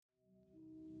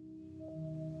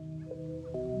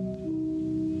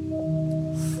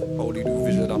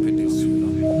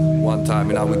time,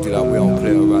 and how we do that, we don't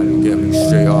play around, you get me,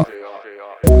 straight up.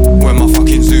 Where my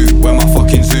fucking zoo, where my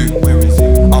fucking zoo?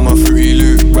 I'm a fruity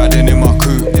loot, riding in my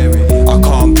coupe. I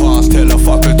can't pass, tell a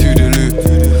fucker to the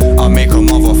loop. I make a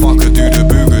motherfucker do the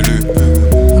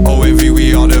boogaloo. OMV,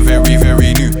 we are the very,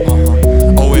 very new.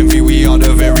 OMV, we are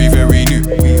the very, very new.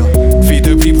 Feed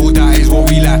the people, that is what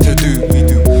we like to do.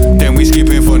 Then we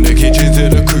skipping from the kitchen to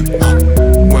the coupe.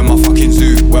 Where my fucking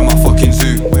zoo, where my fucking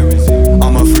zoo?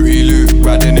 I'm a fruity loot,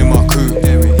 riding in my coupe.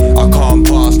 I can't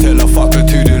pass, tell a fucker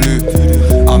to the loop.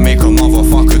 I make a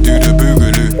motherfucker do the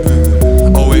boogaloo.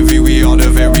 OMV, we are the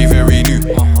very, very new.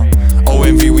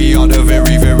 OMV, we are the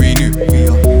very, very new.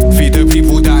 Feed the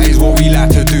people, that is what we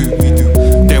like to do.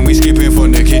 Then we skipping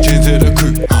from the kitchen to the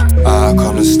coupe. I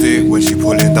come to stick when she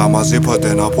pulling down my zipper,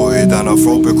 then I put it down her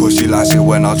throat because she likes it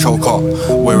when I choke her.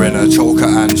 Wearing a choker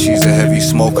and she's a heavy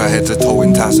smoker, head to toe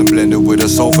in tats and blended with a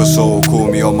sofa. So call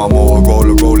me on my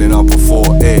Motorola, rolling up before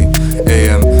 8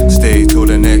 AM. Stay till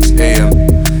the next AM.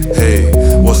 Hey,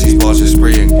 what's these bars just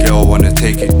spraying? Girl, wanna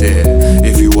take it there.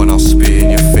 If you want, I'll spit in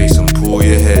your face and pull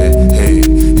your hair. Hey,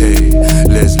 hey,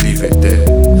 let's leave it there.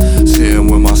 Sitting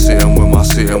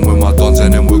with my dons,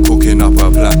 and then we're cooking up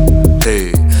a plan.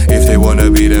 Hey, if they wanna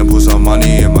be, then put some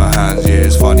money in my hands. Yeah,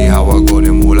 it's funny how I got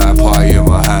them all like party in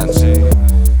my hands.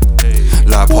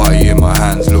 Like party in my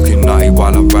hands, looking nutty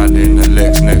while I'm rattling the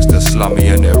legs next to slummy,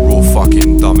 and they're all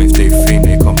fucking dumb if they think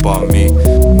they can bum me.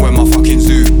 Where my fucking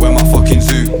zoo, where my fucking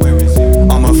zoo?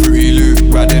 I'm a fruity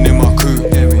loot, riding in my coupe.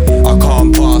 I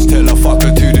can't pass, tell a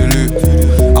fucker to the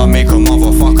loop. I make a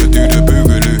motherfucker do the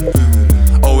boogaloo.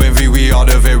 OMV, we are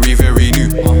the very, very new.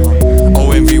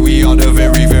 OMV, we are the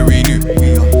very, very new.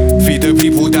 Feed the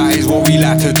people, that is what we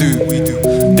like to do.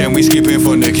 Then we skipping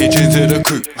from the kitchen to the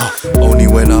coupe. Only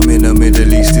when I'm in the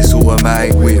Middle East, it's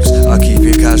automatic whips. I keep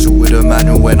it casual with a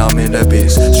manual when I'm in the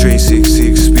bits. Straight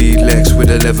 6.6 speed Lex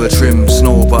with a leather trim.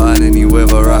 Snow button any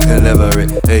weather, I can lever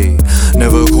it. Hey,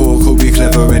 never caught, could be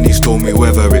clever any stormy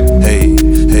weather it. Hey,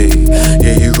 hey,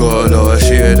 yeah, you got a lot of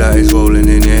shit that is rolling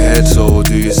in your head, so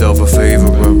do yourself a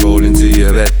favor and roll into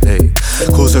your bed. Hey,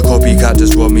 cause a copycat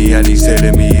just robbed me and he's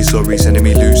telling me he's sorry, sending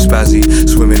me loot spazzy.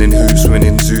 Swimming in hoops,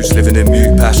 winning zoots, living in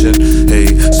mute passion. Hey,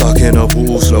 sucking up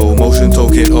all slow motion,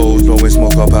 talking O's, blowing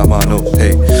smoke up out my nose.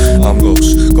 Hey, I'm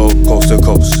ghost, go coast to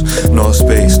coast, not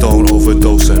space, don't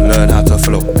overdose and learn how to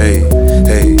flow. Hey,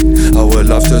 hey, I would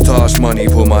love to touch money,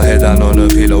 put my head down on a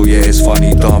pillow. Yeah, it's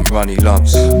funny, dump, runny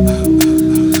lumps.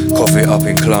 Cough it up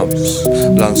in clumps.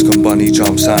 Lungs can bunny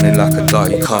jump, sounding like a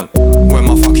dirty cunt. Where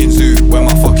my fucking zoo, where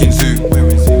my fucking zoo?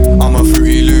 I'm a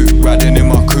fruity loot, riding in